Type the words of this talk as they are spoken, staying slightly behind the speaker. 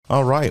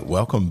All right,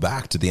 welcome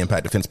back to the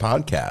Impact Defense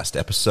Podcast,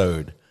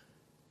 episode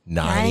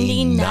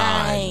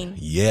 99.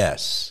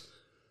 Yes,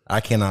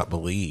 I cannot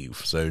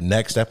believe. So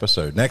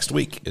next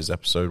week is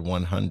episode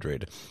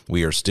 100.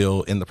 We are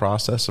still in the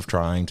process of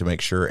trying to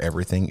make sure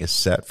everything is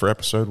set for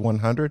episode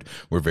 100.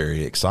 We're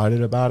very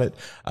excited about it.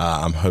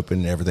 I'm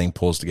hoping everything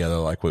pulls together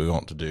like we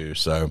want to do.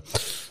 So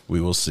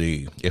we will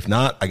see. If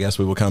not, I guess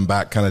we will come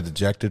back kind of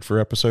dejected for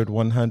episode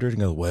 100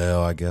 and go,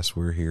 well, I guess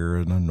we're here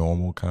in a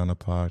normal kind of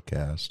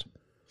podcast.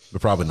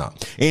 But probably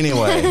not.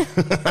 Anyway,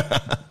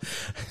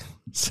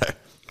 so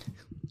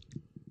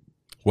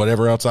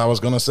whatever else I was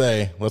going to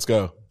say, let's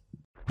go.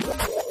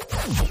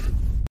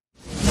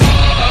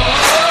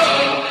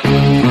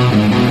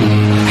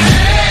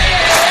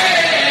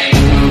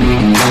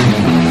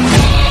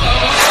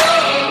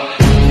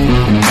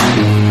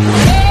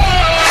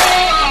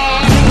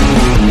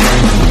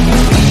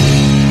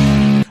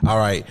 All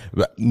right.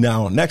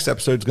 Now, next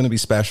episode is going to be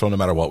special. No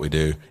matter what we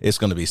do, it's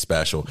going to be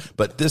special.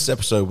 But this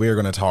episode, we are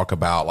going to talk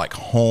about like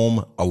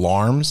home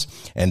alarms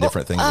and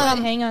different things.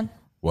 Hang on.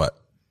 What?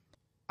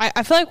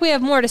 I feel like we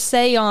have more to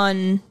say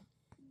on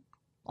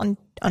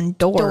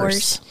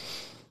doors.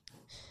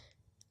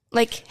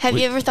 Like, have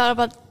you ever thought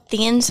about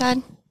the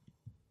inside?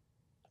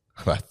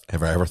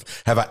 Have I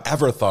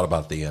ever thought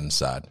about the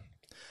inside?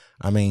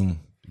 I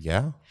mean,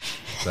 yeah,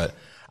 but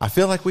I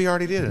feel like we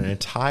already did an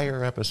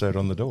entire episode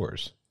on the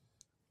doors.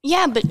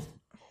 Yeah, but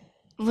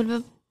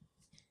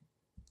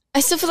I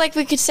still feel like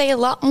we could say a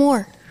lot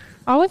more.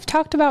 All we've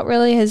talked about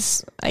really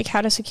is like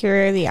how to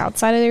secure the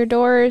outside of their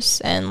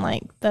doors and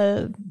like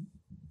the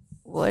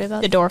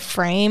door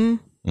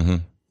frame. Mm-hmm.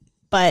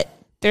 But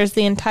there's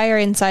the entire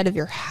inside of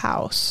your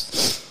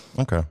house.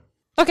 Okay.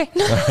 Do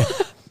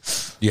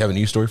You have a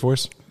news story for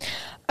us?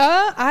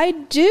 I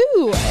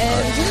do,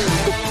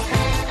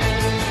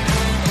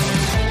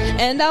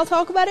 and I'll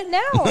talk about it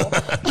now.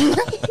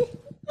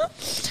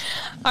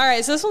 All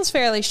right, so this one's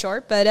fairly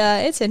short, but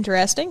it's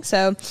interesting.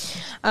 So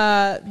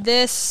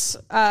this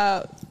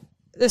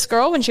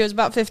girl, when she was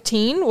about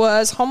 15,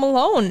 was home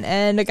alone,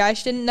 and a guy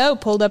she didn't know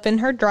pulled up in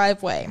her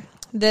driveway.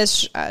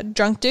 This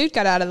drunk dude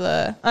got out of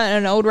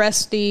an old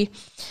rusty,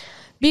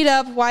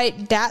 beat-up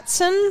white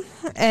Datsun,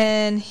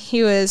 and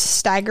he was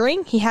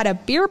staggering. He had a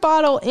beer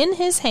bottle in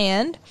his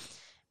hand,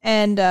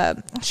 and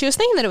she was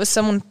thinking that it was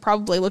someone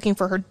probably looking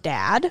for her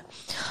dad.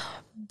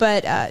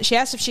 But she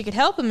asked if she could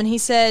help him, and he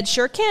said,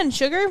 "Sure can,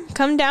 sugar.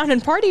 Come down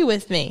and party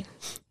with me."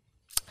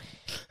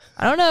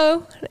 I don't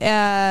know.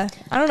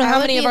 How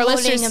many of our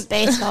listeners... I would be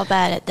holding a baseball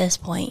bat at this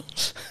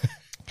point.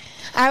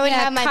 I would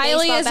have my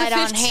baseball bat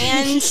on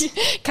hand.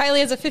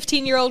 Kylie, as a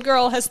 15-year-old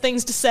girl, has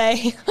things to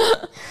say.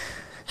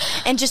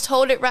 And just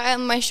hold it right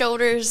on my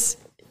shoulders.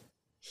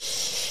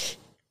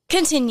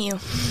 Continue.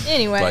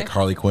 Anyway. Like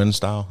Harley Quinn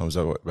style? Was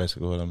that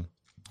basically what I'm...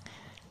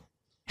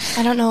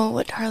 I don't know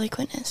what Harley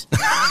Quinn is.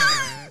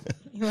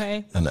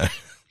 Anyway. I know.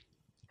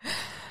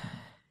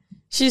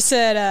 She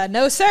said,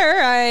 "No,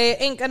 sir, I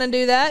ain't gonna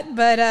do that,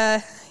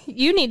 but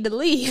you need to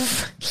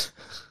leave."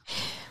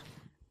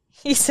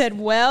 He said,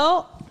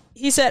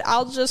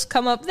 "I'll just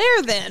come up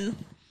there then."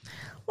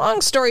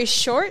 Long story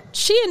short,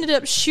 she ended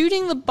up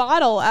shooting the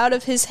bottle out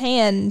of his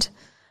hand.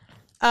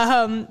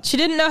 She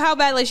didn't know how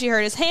badly she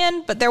hurt his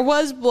hand, but there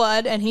was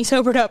blood, and he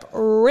sobered up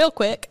real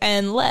quick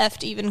and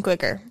left even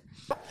quicker.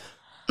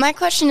 My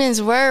question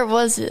is, where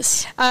was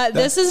this?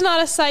 This is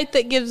not a site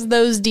that gives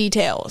those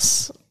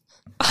details.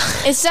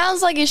 It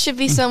sounds like it should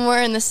be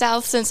somewhere in the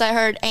South since I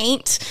heard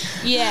ain't.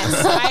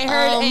 Yes, I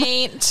heard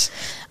ain't.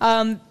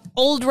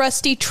 Old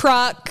rusty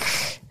truck.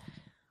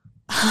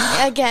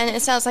 Again,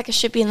 it sounds like it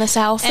should be in the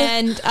South.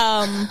 And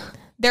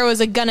there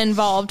was a gun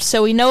involved,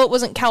 so we know it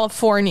wasn't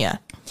California.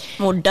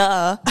 Well,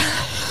 duh.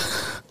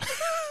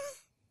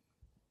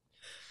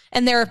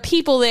 And there are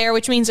people there,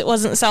 which means it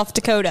wasn't South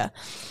Dakota.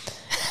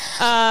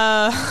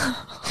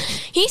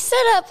 He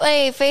set up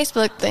a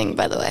Facebook thing,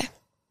 by the way,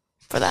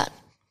 for that.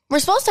 We're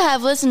supposed to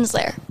have listens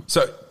there.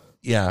 So,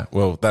 yeah,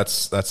 well,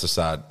 that's a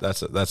side.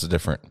 That's a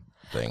different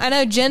thing. I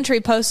know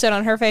Gentry posted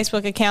on her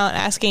Facebook account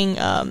asking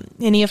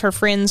any of her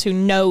friends who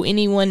know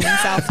anyone in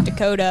South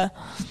Dakota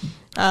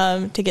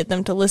to get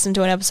them to listen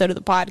to an episode of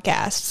the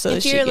podcast. So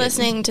if you're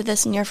listening to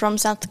this and you're from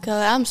South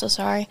Dakota, I'm so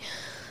sorry.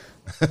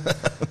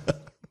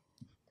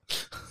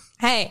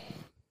 Hey,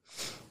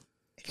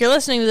 if you're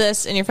listening to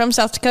this and you're from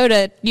South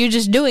Dakota, you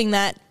just doing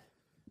that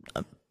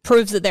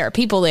proves that there are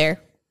people there.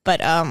 But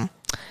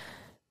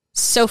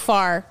so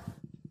far,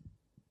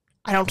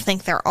 I don't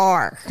think there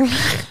are.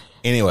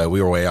 Anyway, we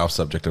were way off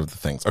subject of the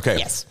things. Okay.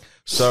 Yes.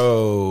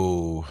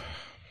 So,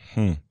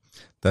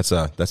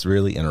 that's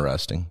really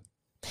interesting.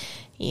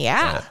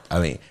 Yeah. I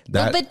mean, a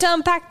little bit to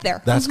unpack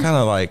there. That's kind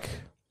of like,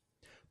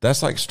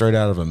 that's like straight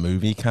out of a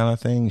movie kind of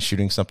thing,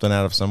 shooting something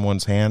out of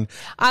someone's hand.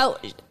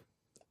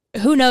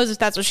 Who knows if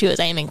that's what she was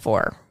aiming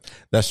for?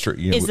 That's true.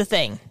 Is the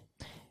thing.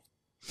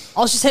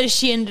 All she said is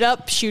she ended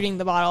up shooting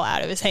the bottle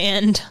out of his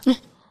hand.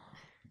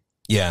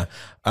 Yeah.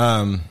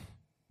 There's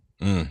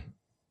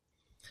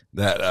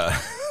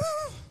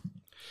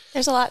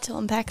a lot to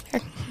unpack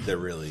there. There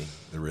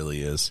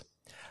really is.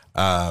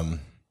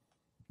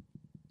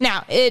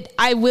 Now,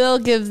 I will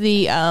give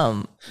the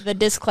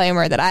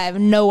disclaimer that I have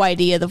no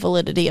idea the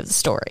validity of the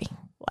story.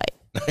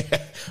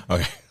 Like,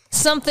 Okay.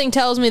 something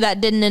tells me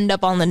that didn't end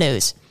up on the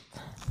news.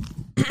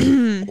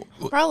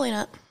 Probably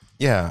not.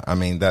 Yeah, I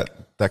mean that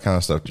kind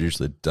of stuff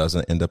usually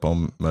doesn't end up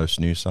on most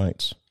news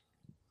sites.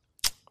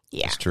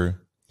 Yeah. It's true.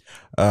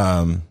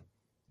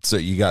 So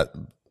you got,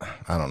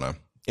 I don't know.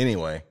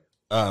 Anyway,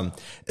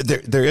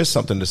 there is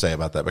something to say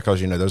about that because,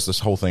 there's this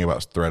whole thing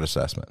about threat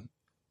assessment.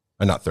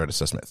 Not threat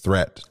assessment,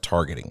 threat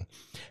targeting.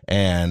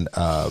 And,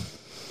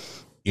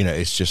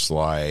 it's just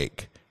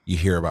like you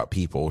hear about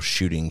people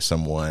shooting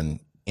someone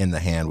in the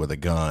hand with a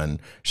gun,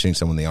 shooting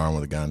someone in the arm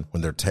with a gun,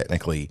 when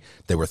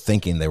they were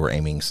thinking they were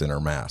aiming center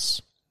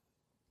mass.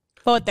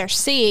 But what they're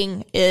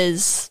seeing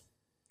is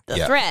the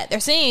Yeah. threat. They're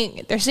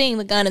seeing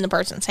the gun in the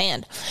person's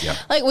hand. Yeah.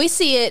 Like we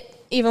see it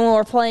even when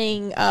we're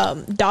playing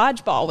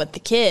dodgeball with the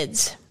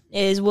kids,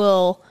 is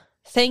we'll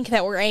think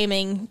that we're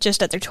aiming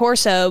just at their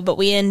torso, but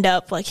we end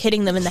up like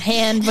hitting them in the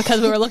hand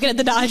because we were looking at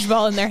the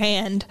dodgeball in their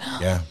hand.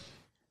 Yeah.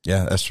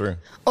 Yeah, that's true.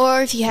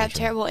 Or if you have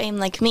terrible aim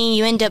like me,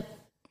 you end up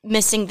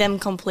missing them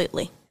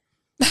completely.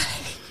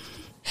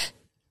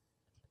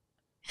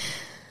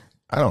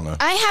 I don't know.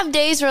 I have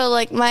days where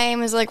like my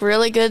aim is like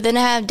really good. Then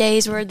I have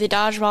days where the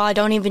dodgeball, I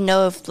don't even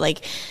know if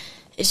like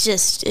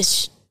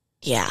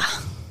yeah.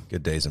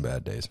 Good days and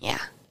bad days. Yeah.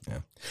 Yeah.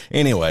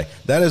 Anyway,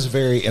 that is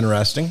very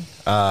interesting.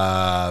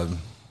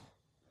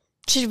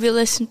 Should we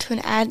listen to an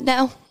ad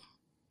now?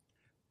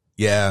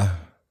 Yeah.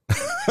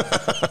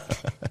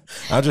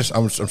 I'm just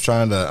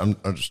trying to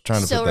So put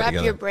that wrap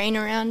together. your brain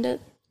around it.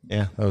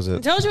 Yeah, that was I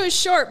it. told you it was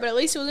short, but at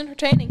least it was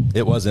entertaining.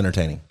 It was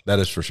entertaining. That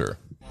is for sure.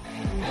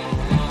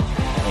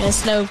 And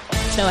it's no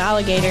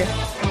alligator.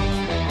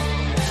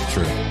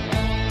 True.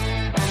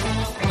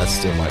 That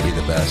still might be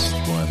the best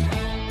one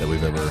that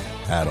we've ever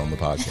had on the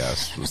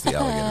podcast, was the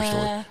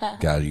alligator story.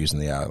 Guy using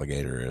the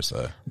alligator as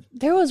a...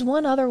 There was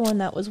one other one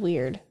that was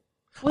weird.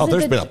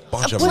 There's been a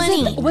bunch of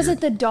them. Was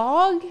it the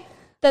dog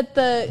that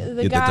the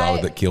The guy?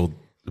 dog that killed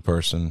the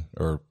person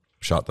or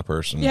shot the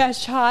person. Yeah,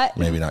 shot.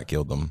 Maybe not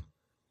killed them.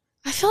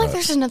 I feel like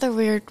there's another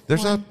weird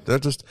There's one. they're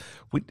just,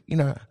 we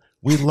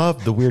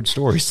love the weird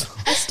stories.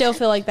 I still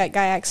feel like that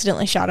guy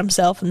accidentally shot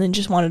himself and then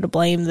just wanted to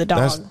blame the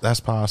dog. That's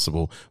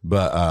possible.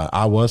 But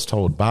I was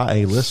told by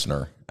a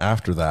listener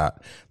after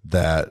that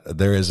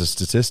there is a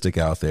statistic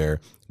out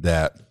there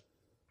that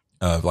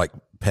like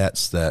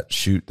pets that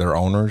shoot their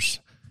owners,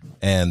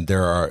 and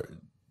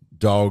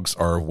dogs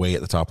are way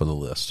at the top of the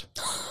list.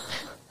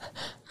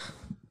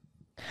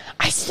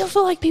 I still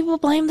feel like people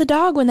blame the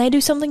dog when they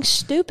do something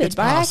stupid It's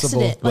by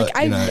possible, accident. but, Like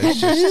I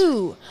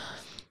do.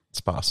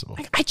 It's possible.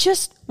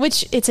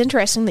 Which it's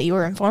interesting that you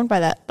were informed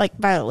by that, like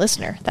by a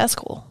listener. That's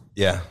cool.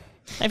 Yeah.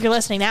 If you're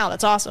listening now,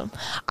 that's awesome.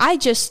 I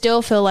just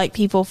still feel like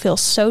people feel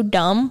so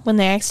dumb when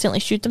they accidentally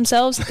shoot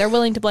themselves that they're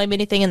willing to blame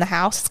anything in the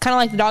house. It's kind of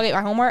like the dog ate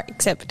my homework,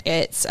 except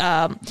it's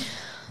the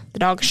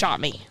dog shot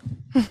me.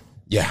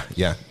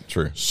 Yeah,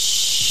 true.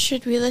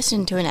 Should we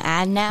listen to an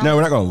ad now? No,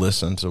 we're not going to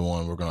listen to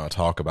one. We're going to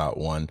talk about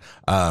one.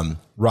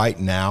 Right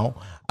now,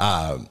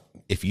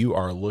 if you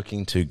are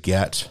looking to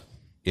get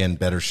in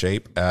better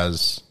shape,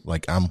 as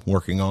like I'm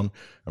working on,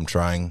 I'm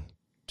trying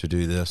to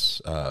do this,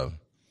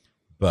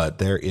 but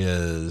there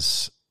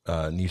is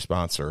a new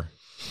sponsor,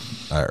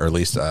 or at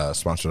least a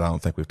sponsor that I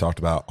don't think we've talked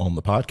about on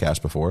the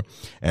podcast before,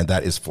 and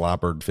that is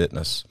Flybird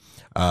Fitness.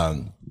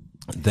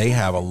 They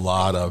have a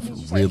lot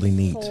of really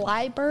neat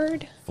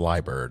Flybird.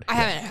 Flybird. I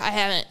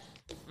haven't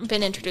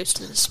been introduced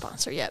to this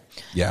sponsor yet.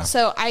 Yeah.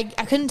 So I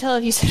couldn't tell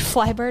if you said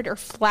Flybird or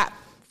flapper.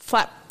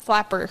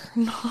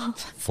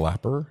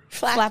 Flapper?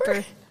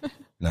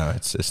 No,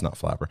 it's not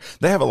Flapper.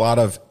 They have a lot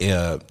of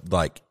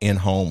like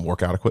in-home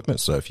workout equipment.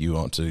 So if you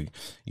want to,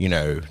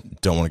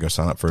 don't want to go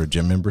sign up for a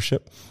gym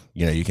membership,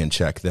 you can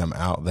check them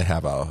out. They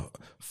have a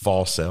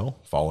fall sale,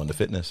 Fall into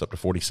Fitness, up to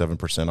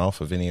 47%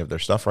 off of any of their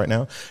stuff right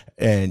now.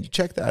 And you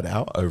check that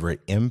out over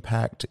at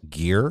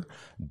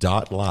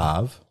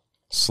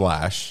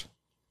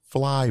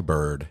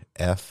impactgear.live/Flybird,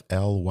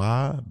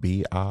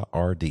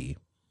 FLYBIRD.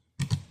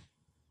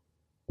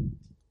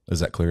 Is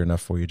that clear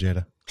enough for you,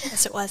 Jada?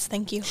 Yes, it was.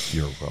 Thank you.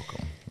 You're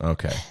welcome.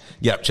 Okay.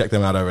 Yep. Check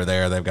them out over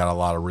there. They've got a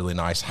lot of really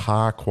nice,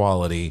 high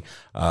quality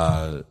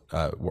home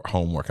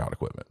workout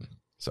equipment.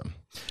 So,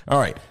 all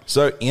right.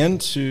 So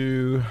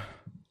into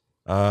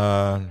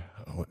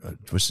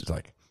which is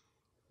like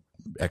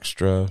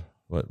extra,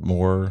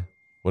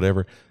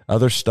 whatever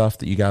other stuff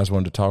that you guys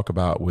wanted to talk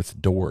about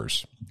with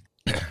doors.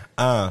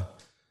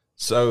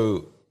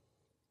 So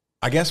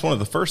I guess one of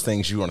the first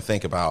things you want to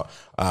think about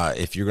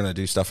if you're going to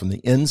do stuff from the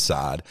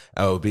inside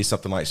would be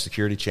something like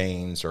security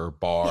chains or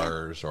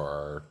bars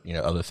or,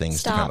 other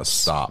things to kind of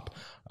stop.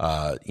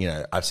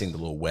 I've seen the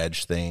little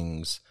wedge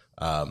things.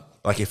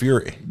 Like if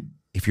you're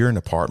an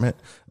apartment,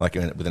 like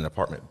with an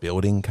apartment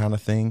building kind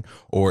of thing,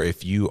 or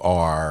if you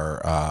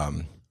are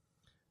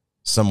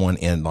someone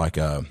in like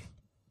a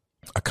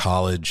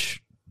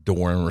college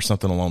dorm or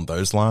something along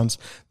those lines,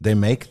 they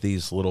make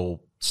these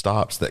little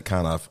stops that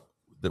kind of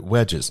the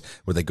wedges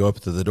where they go up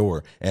to the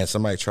door, and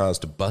somebody tries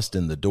to bust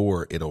in the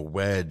door, it'll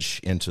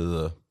wedge into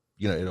the,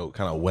 it'll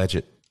kind of wedge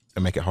it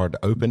and make it hard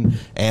to open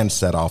and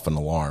set off an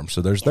alarm.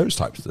 So there's those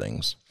types of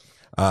things.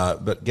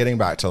 But getting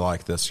back to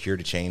like the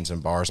security chains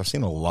and bars, I've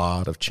seen a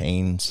lot of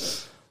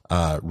chains.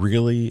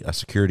 Really, a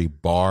security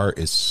bar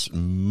is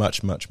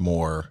much, much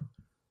more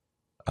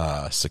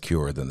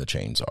secure than the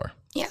chains are.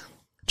 Yeah.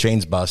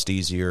 Chains bust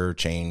easier.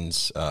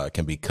 Chains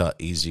can be cut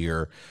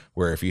easier.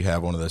 Where if you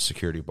have one of those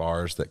security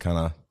bars that kind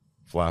of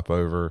flap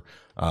over,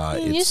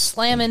 you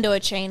slam into a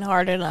chain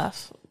hard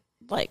enough,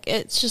 like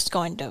it's just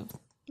going to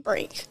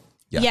Break.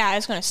 Yeah,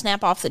 it's going to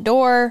snap off the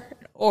door.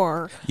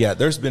 Or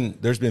there's been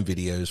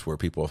videos where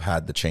people have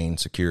had the chain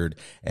secured,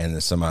 and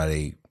then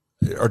somebody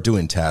are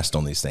doing tests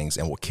on these things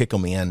and will kick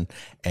them in,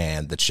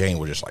 and the chain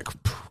will just like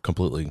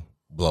completely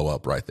blow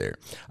up right there.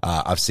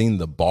 I've seen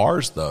the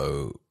bars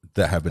though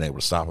that have been able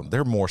to stop them.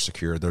 They're more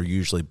secure. They're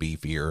usually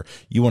beefier.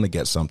 You want to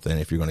get something,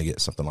 if you're going to get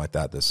something like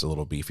that that's a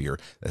little beefier,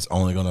 that's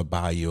only going to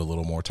buy you a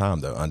little more time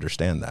though.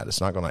 Understand that.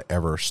 It's not going to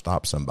ever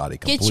stop somebody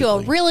completely. Get you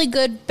a really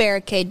good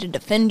barricade to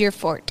defend your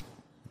fort.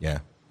 Yeah.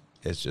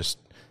 It's just,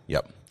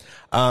 yep.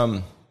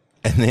 And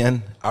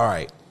then, all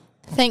right.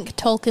 Think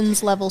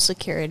Tolkien's level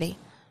security.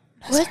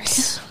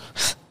 What's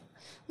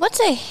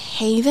a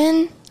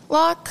Haven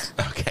lock?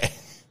 Okay.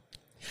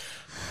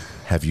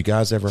 Have you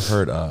guys ever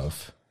heard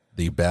of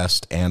the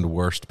best and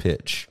worst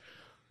pitch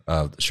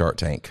of Shark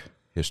Tank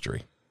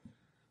history?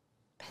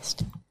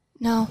 Best.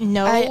 No.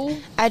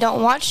 I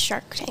don't watch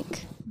Shark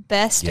Tank.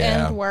 Best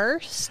and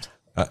worst?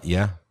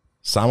 Yeah.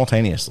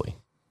 Simultaneously.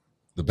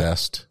 The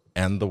best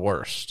and the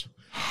worst.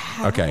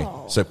 How? Okay.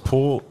 So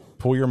pull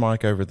your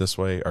mic over this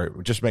way, or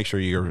just make sure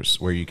you're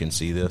where you can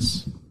see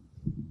this,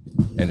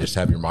 and just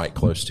have your mic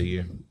close to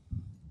you.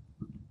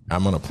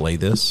 I'm going to play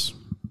this.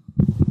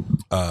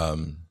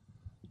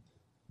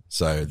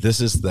 So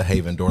this is the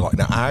Haven door lock.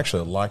 Now, I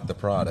actually like the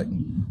product.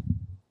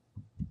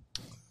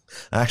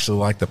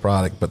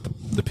 But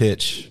the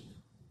pitch,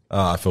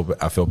 I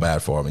feel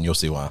bad for them, and you'll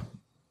see why.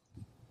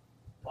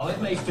 While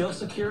it may feel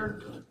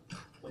secure,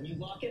 when you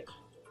lock it,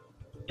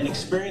 an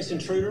experienced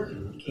intruder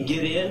can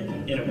get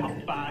in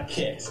about 5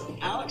 kicks.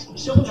 Alex,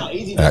 show them how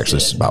easy this Actually,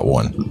 is. it's about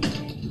one.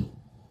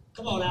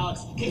 Come on,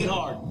 Alex, kick it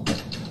hard.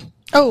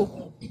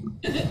 Oh.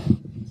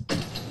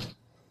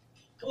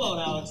 Come on,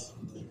 Alex.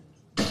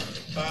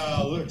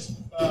 Alex.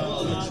 Come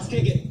on, Alex,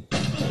 kick it.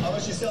 How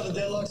much you sell the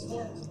deadlocks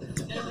for?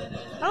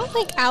 I don't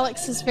think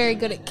Alex is very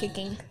good at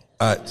kicking.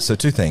 So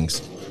two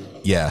things.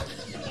 Yeah.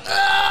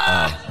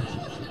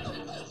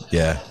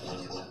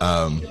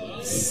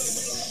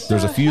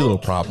 There's a few little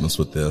problems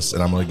with this,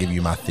 and I'm going to give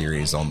you my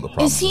theories on the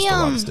problems as to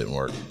why this didn't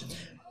work.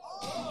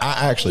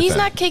 I actually He's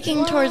not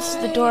kicking towards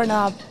the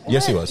doorknob.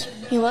 Yes, he was.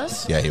 He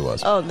was? Yeah, he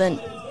was. Oh, then.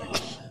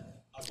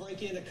 A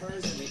break-in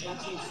occurs every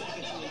 18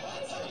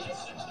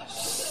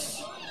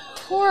 seconds.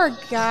 Poor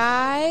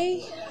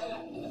guy.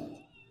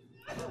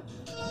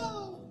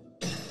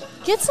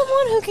 Get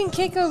someone who can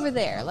kick over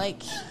there.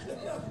 Like,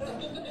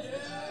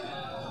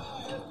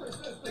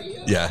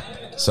 Yeah.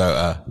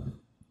 So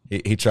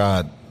he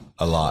tried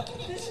a lot.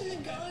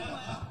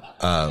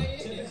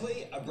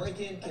 Typically, a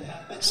break-in can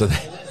happen So in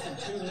they, less than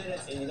 2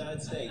 minutes in the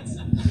United States.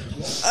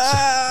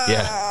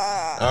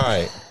 yeah. All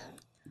right.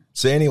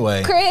 So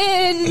anyway,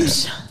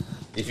 cringe.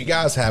 if you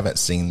guys haven't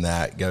seen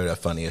that, go to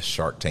Funniest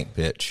Shark Tank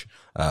Pitch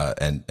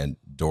and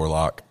door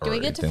lock. Or Do we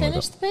get to anything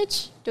finish like the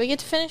pitch? Do we get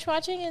to finish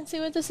watching and see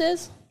what this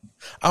is?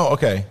 Oh,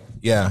 okay.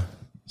 Yeah.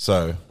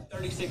 So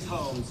 36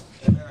 homes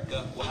in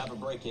America will have a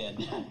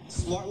break-in.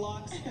 Smart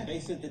locks,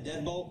 based at the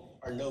deadbolt,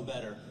 are no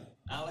better.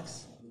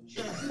 Alex?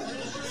 Sure. I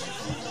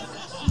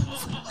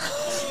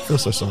feel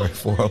so sorry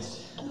for him.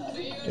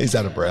 He's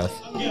out of breath.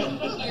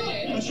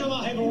 I'm sure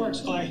how Haven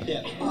works, Clay.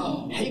 Yeah.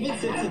 Haven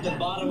sits at the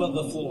bottom of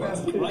the floor,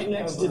 right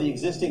next to the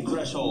existing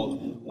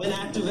threshold. When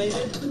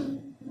activated,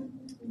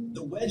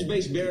 the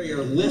wedge-based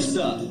barrier lifts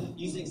up.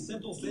 Using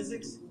simple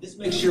physics, this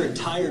makes your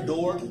entire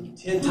door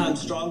 10 times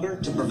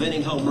stronger to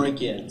preventing home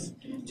break-ins.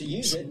 To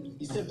use it,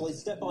 you simply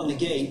step on the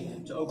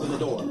gate to open the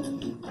door.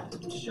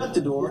 To shut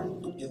the door,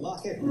 you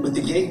lock it with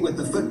the gate with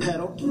the foot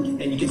pedal,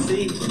 and you can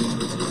see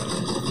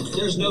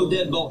there's no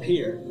deadbolt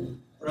here,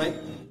 right?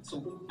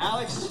 So,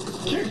 Alex,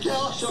 kick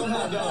out, show them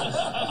how it goes.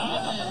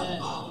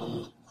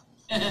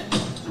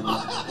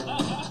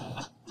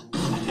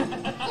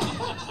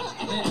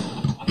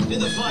 Do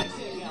the flying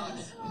kick,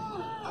 Alex.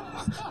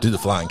 Do the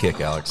flying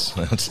kick, Alex.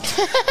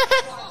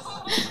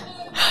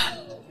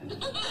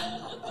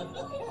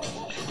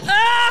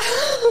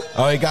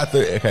 Oh, he got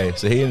through. Okay,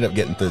 so he ended up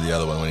getting through the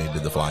other one when he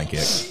did the flying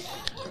kick.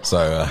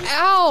 So,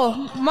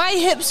 Ow! My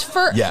hips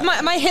hurt. Yeah.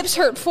 My hips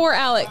hurt for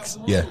Alex.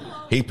 yeah,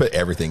 he put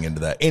everything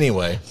into that.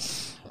 Anyway,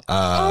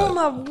 Oh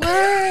my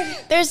word!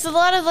 There's a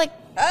lot of like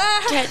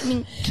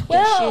technique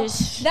Well,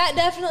 issues. that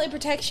definitely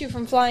protects you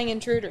from flying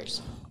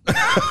intruders.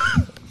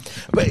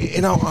 But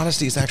in all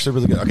honesty, it's actually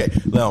really good. Okay,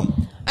 well,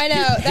 I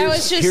know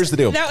here's the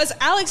deal. That was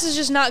Alex is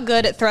just not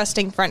good at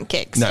thrusting front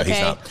kicks. No, okay?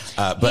 he's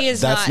not. But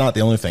that's not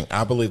the only thing.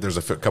 I believe there's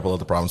a couple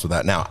other problems with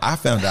that. Now, I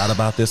found out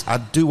about this. I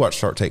do watch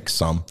Shark Tank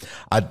some.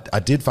 I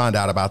did find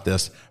out about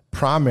this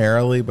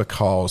primarily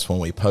because when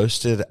we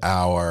posted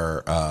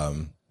our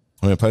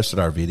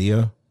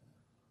video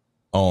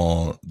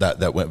on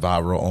that went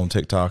viral on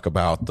TikTok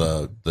about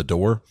the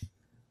door,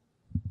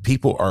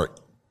 people are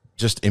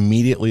just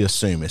immediately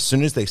assume as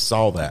soon as they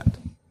saw that,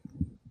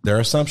 their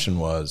assumption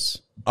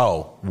was,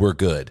 oh, we're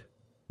good.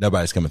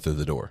 Nobody's coming through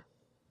the door.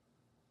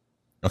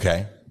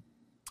 Okay.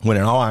 When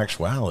in all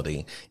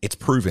actuality, it's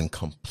proven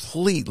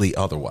completely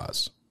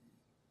otherwise.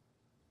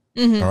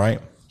 Mm-hmm. All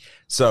right.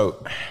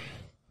 So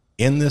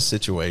in this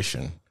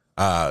situation,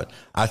 I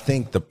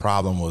think the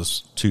problem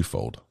was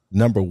twofold.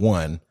 Number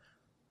one,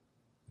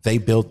 they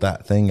built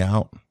that thing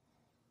out.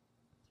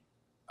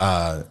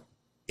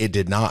 It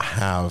did not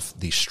have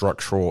the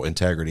structural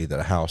integrity that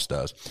a house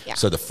does. Yeah.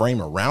 So the frame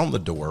around the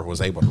door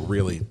was able to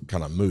really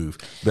kind of move.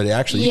 But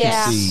actually,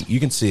 you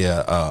can see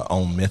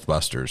on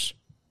Mythbusters.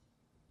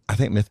 I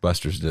think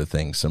Mythbusters did a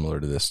thing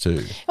similar to this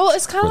too. Well,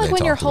 it's kind of like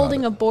when you're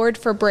holding a board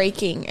for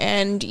braking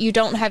and you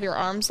don't have your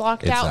arms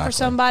locked out for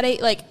somebody.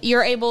 Like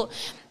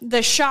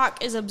the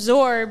shock is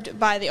absorbed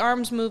by the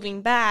arms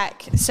moving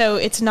back, so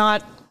it's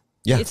not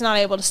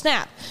able to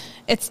snap.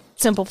 It's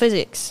simple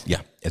physics.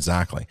 Yeah,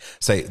 exactly.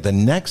 Say the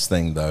next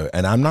thing though,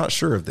 and I'm not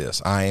sure of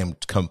this. I am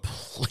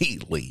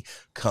completely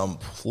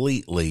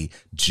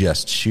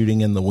just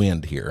shooting in the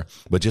wind here,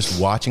 but just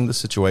watching the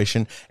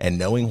situation and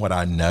knowing what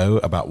I know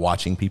about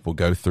watching people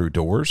go through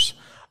doors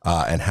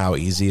and how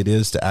easy it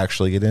is to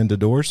actually get into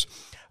doors.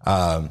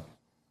 I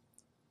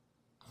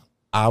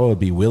would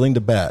be willing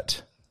to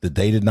bet that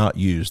they did not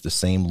use the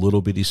same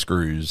little bitty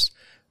screws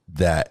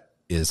that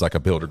is like a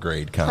builder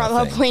grade kind of thing.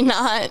 Probably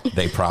not.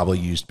 They probably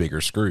used bigger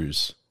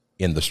screws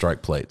in the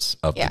strike plates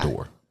of the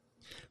door.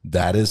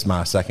 That is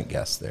my second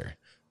guess there.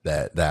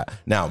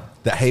 Now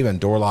that Haven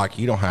door lock,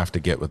 you don't have to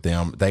get with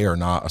them. They are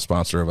not a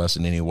sponsor of us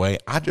in any way.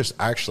 I think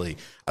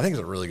it's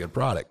a really good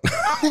product.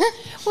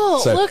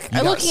 Well,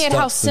 looking at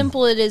how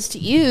simple it is to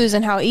use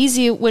and how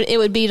easy it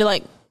would be to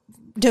like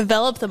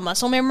develop the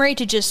muscle memory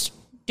to just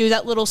do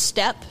that little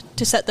step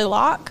to set the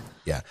lock.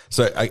 Yeah.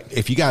 So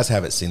if you guys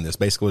haven't seen this,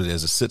 basically what it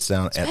is, it sits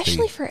down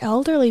especially for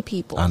elderly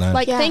people. I know.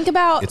 Like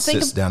it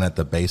sits down at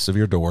the base of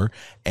your door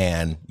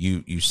and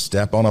you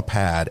step on a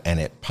pad and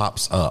it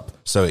pops up.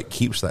 So it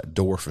keeps that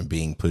door from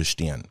being pushed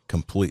in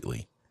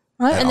completely.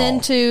 Right. And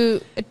then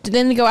to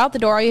go out the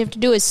door, all you have to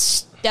do is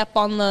step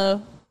on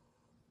the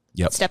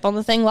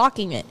thing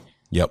locking it.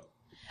 Yep.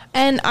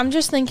 And I'm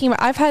just thinking,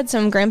 I've had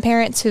some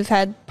grandparents who've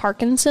had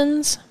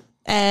Parkinson's.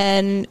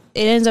 And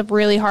it ends up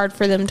really hard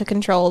for them to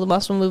control the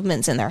muscle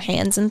movements in their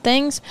hands and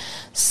things.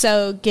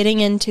 So getting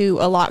into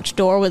a locked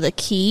door with a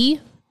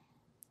key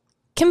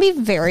can be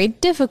very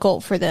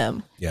difficult for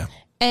them. Yeah.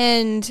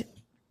 And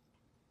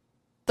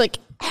like,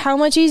 how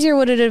much easier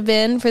would it have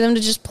been for them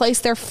to just place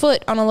their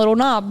foot on a little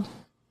knob?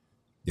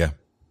 Yeah.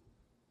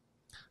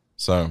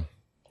 So.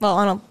 Well,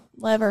 on a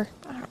lever.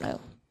 I don't know.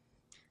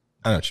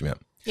 I know what you meant.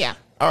 Yeah.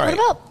 All right.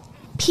 What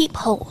about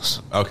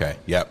peepholes? Okay.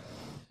 Yep.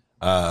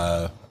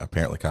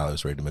 Apparently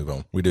Kylo's ready to move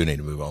on. We do need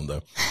to move on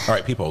though. All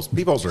right, peepholes.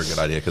 Peepholes are a good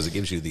idea because it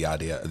gives you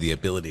the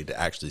ability to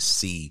actually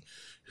see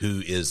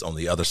who is on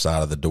the other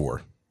side of the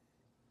door.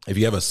 If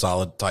you have a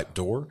solid type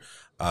door,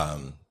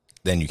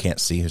 then you can't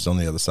see who's on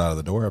the other side of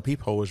the door. A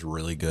peephole is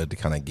really good to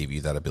kind of give you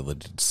that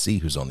ability to see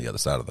who's on the other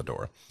side of the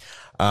door.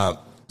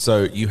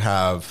 So you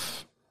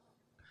have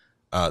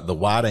the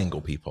wide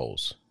angle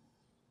peepholes.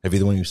 Have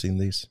either one of you seen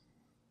these?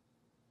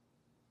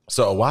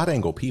 So a wide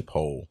angle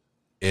peephole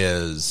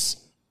is,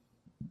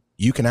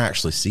 you can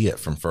actually see it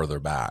from further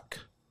back.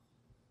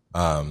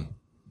 It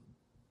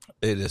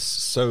is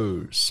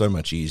so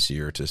much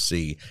easier to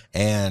see,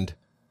 and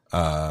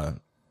so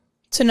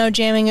no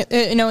jamming.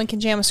 No one can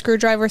jam a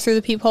screwdriver through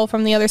the peephole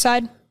from the other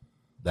side.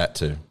 That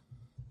too.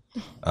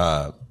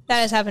 That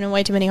has happened in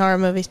way too many horror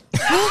movies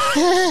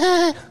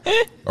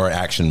or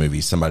action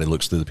movies. Somebody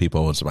looks through the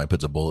peephole and somebody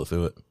puts a bullet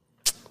through it.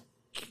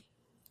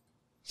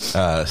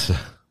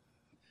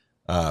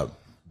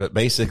 But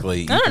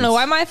basically, I don't know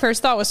why my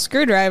first thought was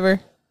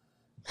screwdriver.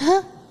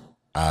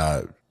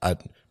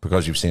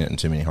 Because you've seen it in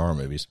too many horror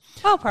movies.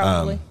 Oh,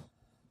 probably.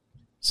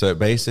 So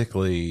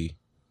basically,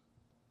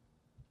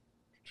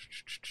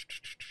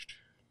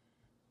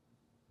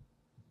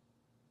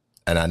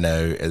 and I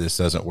know this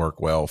doesn't work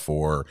well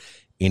for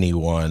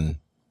anyone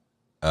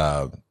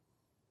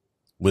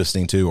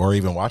listening to or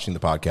even watching the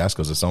podcast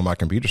because it's on my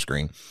computer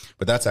screen,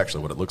 but that's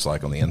actually what it looks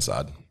like on the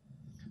inside.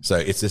 So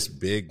it's this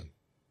big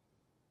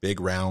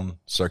round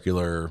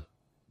circular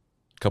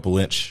couple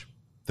inch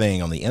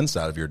thing on the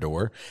inside of your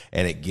door,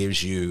 and it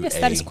gives you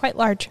that is quite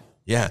large.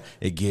 Yeah,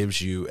 it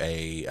gives you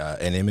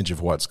an image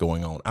of what's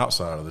going on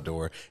outside of the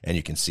door, and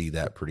you can see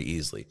that pretty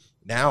easily.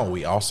 Now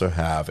we also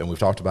have, and we've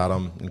talked about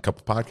them in a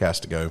couple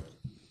podcasts ago,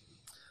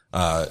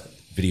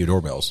 video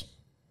doorbells.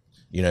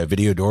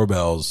 Video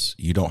doorbells,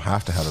 you don't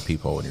have to have a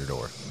peephole in your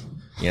door.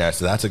 You know,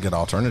 so that's a good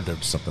alternative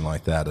to something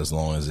like that, as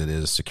long as it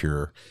is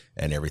secure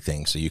and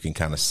everything. So you can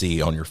kind of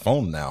see on your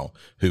phone now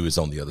who is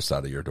on the other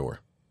side of your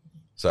door.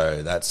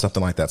 So that's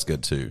something like that's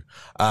good too.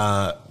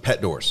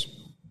 Pet doors.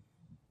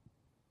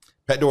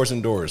 Pet doors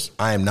indoors,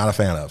 I am not a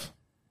fan of.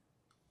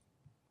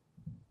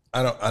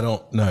 I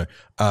don't know.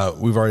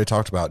 We've already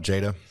talked about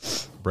Jada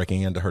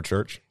breaking into her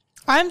church.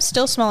 I'm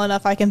still small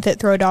enough I can fit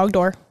through a dog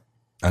door.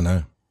 I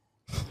know.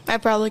 I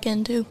probably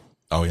can too.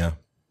 Oh, yeah.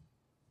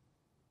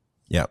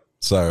 Yeah.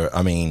 So,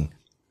 I mean,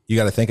 you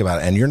got to think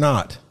about it. And you're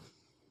not,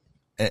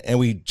 and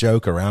we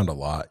joke around a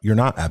lot, you're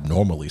not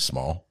abnormally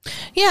small.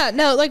 Yeah,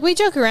 no, like we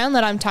joke around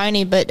that I'm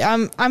tiny, but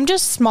I'm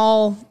just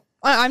small.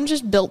 I'm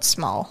just built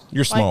small.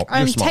 You're small. Like, I'm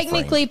you're small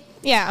technically, framed.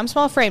 yeah, I'm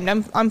small framed.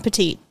 I'm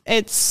petite.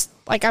 It's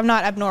like I'm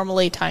not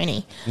abnormally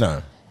tiny.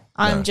 No.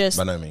 I'm just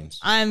by no means.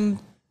 I'm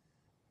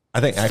I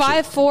think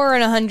actually 5'4"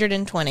 and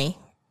 120.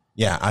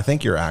 Yeah, I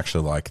think you're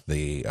actually like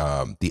the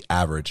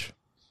average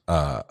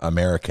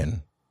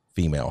American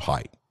female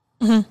height.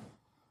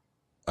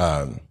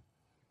 Mm-hmm.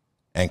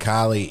 And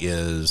Kylie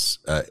is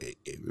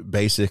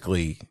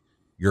basically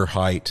your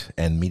height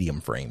and medium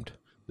framed.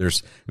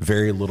 There's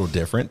very little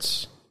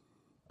difference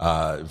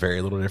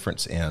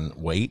in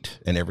weight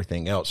and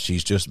everything else.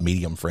 She's just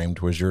medium framed,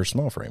 whereas you're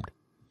small framed.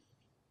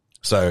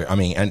 So, I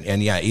mean,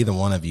 and yeah, either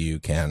one of you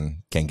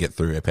can get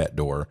through a pet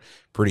door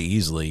pretty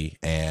easily.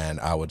 And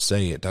I would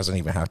say it doesn't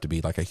even have to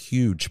be like a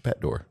huge pet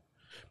door,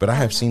 but I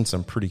have seen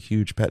some pretty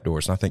huge pet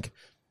doors. And I think,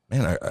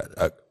 man,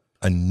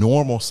 a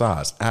normal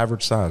size,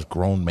 average size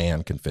grown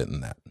man can fit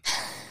in that.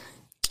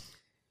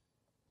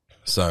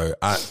 So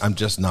I'm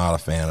just not a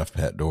fan of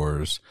pet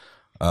doors.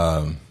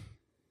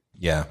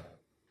 Yeah,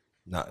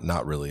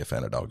 not really a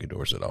fan of doggy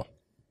doors at all.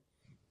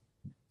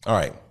 All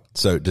right.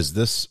 So does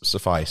this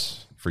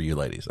suffice for you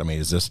ladies? I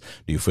mean, do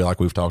you feel like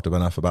we've talked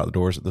enough about the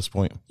doors at this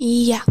point?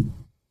 Yeah.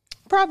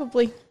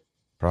 Probably.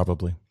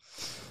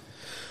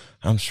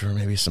 I'm sure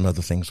maybe some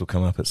other things will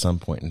come up at some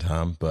point in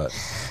time, but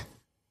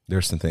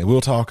there's some things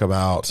we'll talk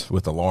about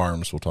with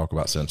alarms. We'll talk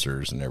about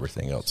sensors and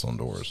everything else on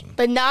doors.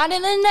 But not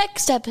in the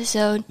next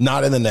episode.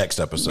 Not in the next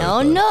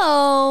episode.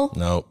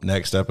 No.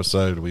 Next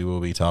episode, we will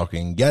be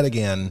talking yet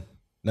again.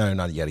 No,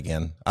 not yet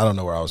again. I don't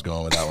know where I was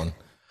going with that one.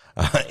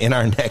 In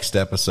our next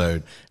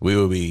episode, we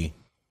will be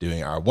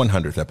doing our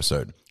 100th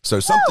episode. So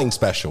something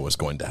special is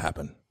going to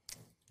happen.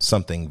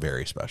 Something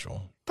very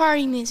special.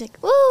 Party music.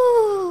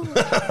 Woo!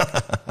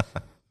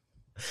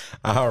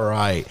 All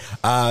right.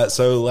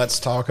 So let's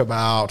talk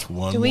about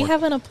one. Do we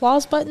have an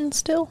applause button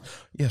still?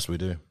 Yes, we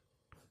do.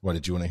 What,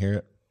 did you want to hear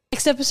it?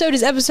 Next episode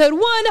is episode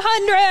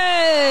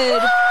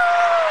 100.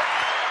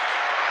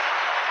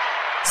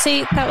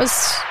 See, that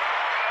was.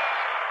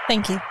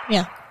 Thank you.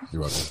 Yeah.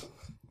 You're welcome.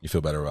 You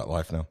feel better about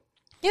life now?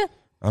 Yeah.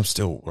 I'm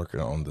still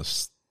working on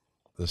this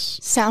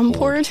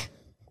soundboard.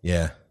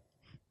 Yeah.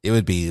 It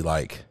would be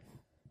like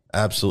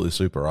absolutely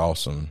super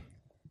awesome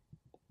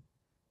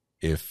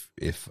if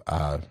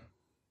I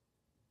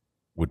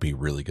would be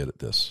really good at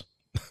this.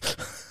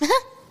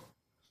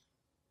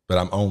 But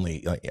I'm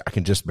only like, I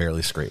can just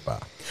barely scrape by.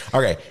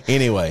 Okay.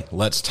 Anyway,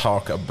 let's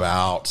talk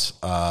about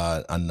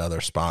another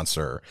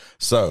sponsor.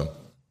 So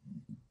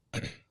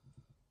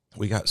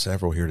we got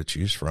several here to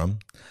choose from.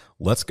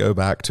 Let's go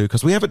back to,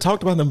 because we haven't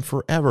talked about them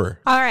forever.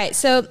 All right.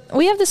 So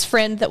we have this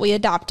friend that we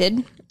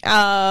adopted.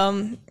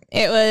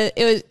 It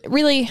was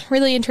really,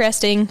 really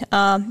interesting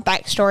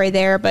backstory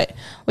there, but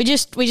we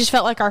just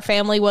felt like our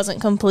family wasn't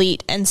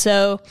complete. And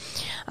so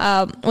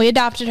we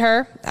adopted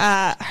her.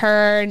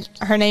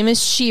 Her name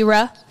is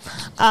Shira.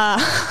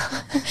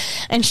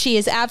 And she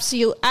is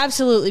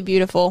absolutely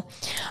beautiful.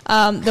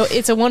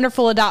 It's a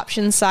wonderful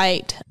adoption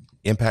site.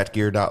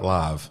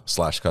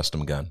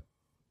 ImpactGear.live/custom gun.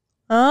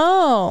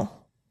 Oh.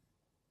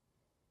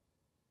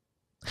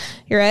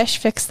 Yuresh,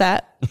 fix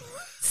that.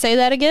 Say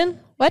that again.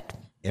 What?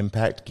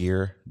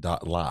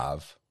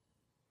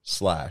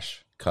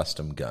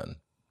 ImpactGear.live/custom gun.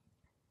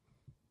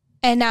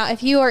 And now,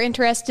 if you are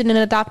interested in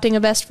adopting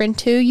a best friend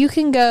too, you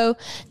can go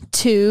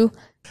to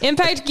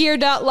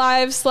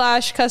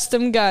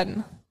ImpactGear.live/custom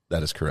gun.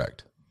 That is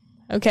correct.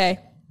 Okay.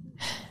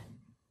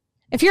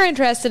 If you're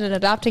interested in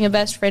adopting a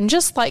best friend,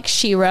 just like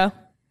Shira,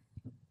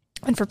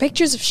 and for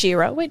pictures of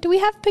Shira, wait, do we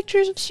have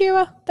pictures of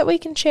Shira that we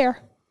can share?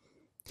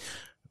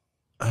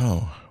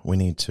 Oh, we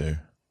need to.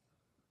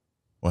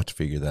 We'll have to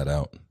figure that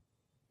out.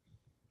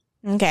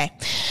 Okay.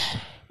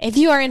 If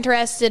you are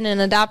interested in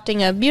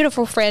adopting a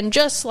beautiful friend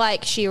just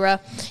like Shira,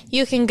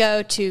 you can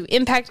go to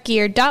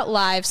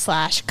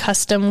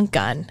impactgear.live/custom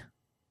gun.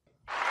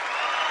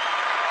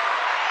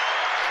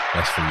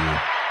 That's for you.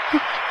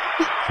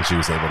 Because she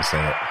was able to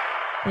say it.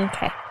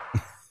 Okay.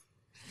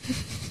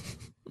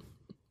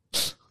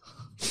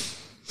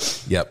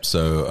 Yep.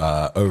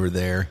 So over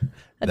there.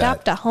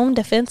 Adopt a home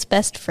defense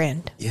best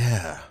friend.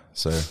 Yeah.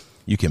 So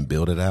you can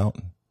build it out.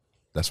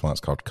 That's why it's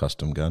called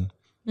custom gun.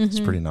 Mm-hmm. It's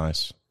pretty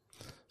nice.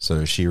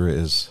 So Shira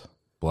is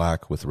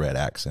black with red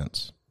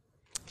accents.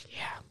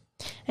 Yeah.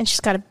 And she's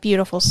got a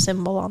beautiful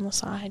symbol on the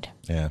side.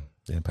 Yeah.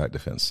 The Impact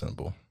Defense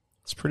symbol.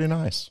 It's pretty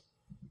nice.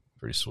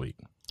 Pretty sweet.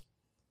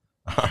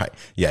 All right.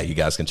 Yeah, you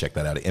guys can check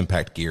that out at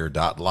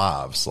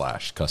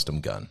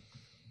impactgear.live/custom gun.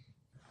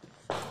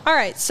 All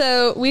right,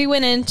 so we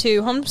went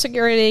into home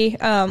security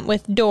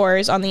with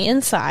doors on the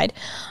inside,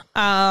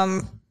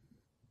 and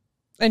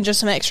just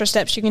some extra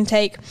steps you can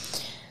take.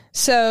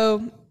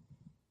 So,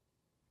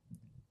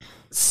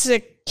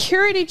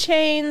 security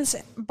chains,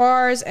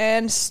 bars,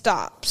 and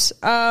stops.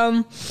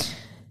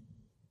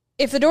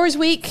 If the door is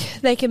weak,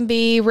 they can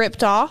be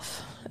ripped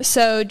off.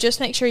 So just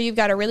make sure you've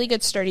got a really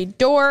good sturdy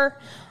door,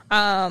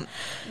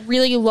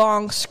 really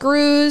long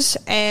screws,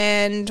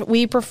 and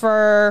we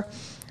prefer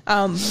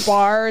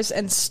bars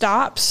and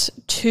stops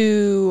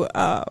to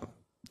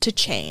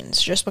chains,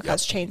 just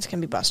because chains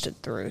can be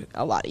busted through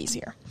a lot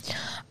easier.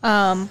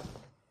 The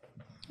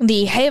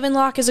Haven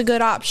lock is a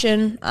good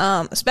option,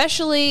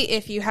 especially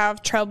if you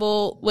have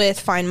trouble with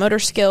fine motor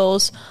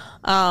skills.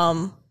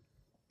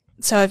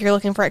 So if you're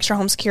looking for extra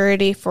home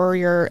security for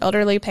your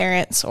elderly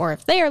parents, or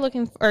if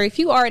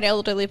you are an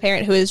elderly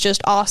parent who is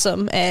just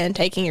awesome and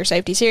taking your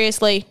safety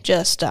seriously,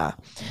 just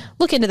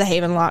look into the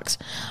Haven locks.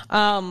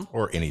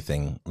 Or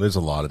anything. There's a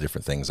lot of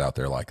different things out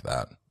there like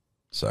that.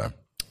 So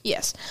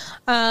yes.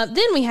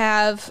 Then we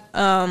have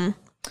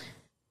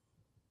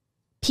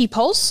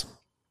peepholes.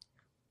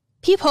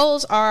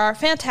 Peepholes are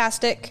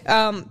fantastic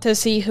to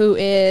see who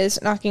is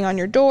knocking on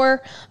your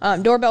door.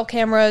 Doorbell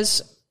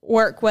cameras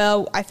work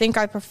well. I think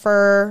I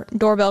prefer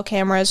doorbell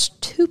cameras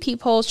to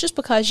peepholes just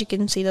because you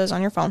can see those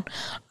on your phone.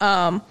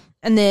 And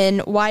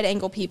then wide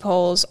angle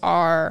peepholes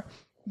are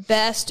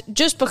best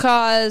just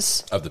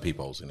because of the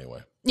peepholes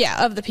anyway.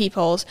 Yeah, of the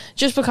peepholes,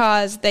 just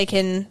because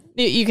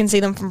you can see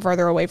them from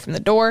further away from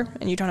the door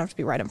and you don't have to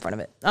be right in front of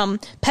it.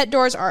 Pet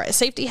doors are a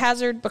safety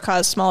hazard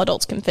because small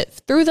adults can fit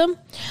through them,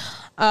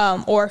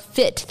 or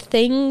fit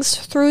things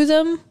through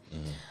them.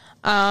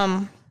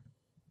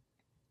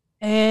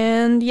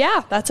 And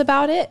yeah, that's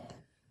about it.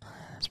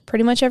 That's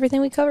pretty much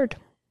everything we covered.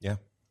 Yeah.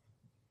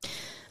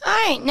 All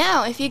right,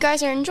 now, if you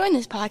guys are enjoying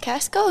this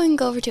podcast, go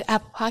over to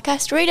Apple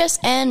Podcast, rate us,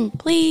 and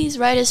please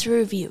write us a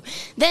review.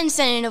 Then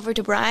send it over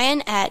to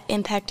Brian at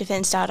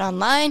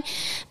impactdefense.online.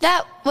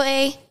 That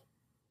way,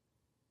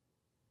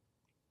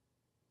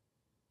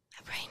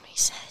 my brain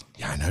reset.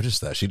 Yeah, I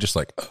noticed that. She just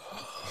like,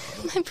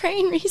 My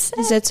brain reset.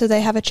 Is it so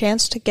they have a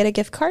chance to get a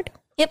gift card?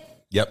 Yep.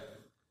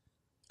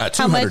 A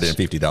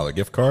 $250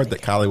 gift card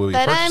that Kylie will be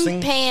purchasing.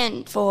 I'm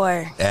paying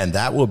for. And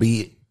that will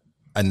be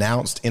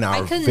announced in our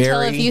I couldn't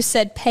tell if you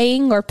said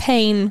paying or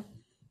pain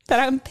that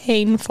I'm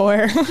paying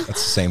for. That's the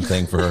same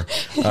thing for her.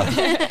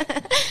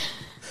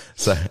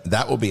 So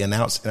that will be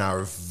announced in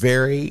our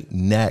very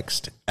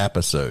next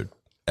episode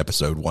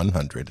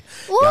 100.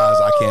 Woo! Guys,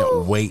 I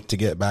can't wait to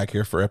get back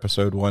here for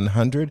episode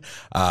 100.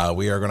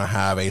 We are going to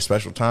have a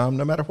special time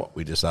no matter what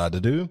we decide to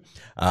do.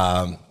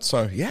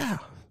 So, yeah,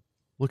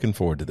 looking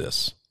forward to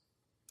this.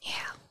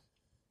 Yeah.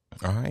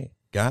 All right,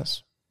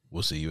 guys,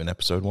 we'll see you in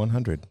episode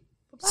 100.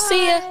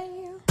 See ya.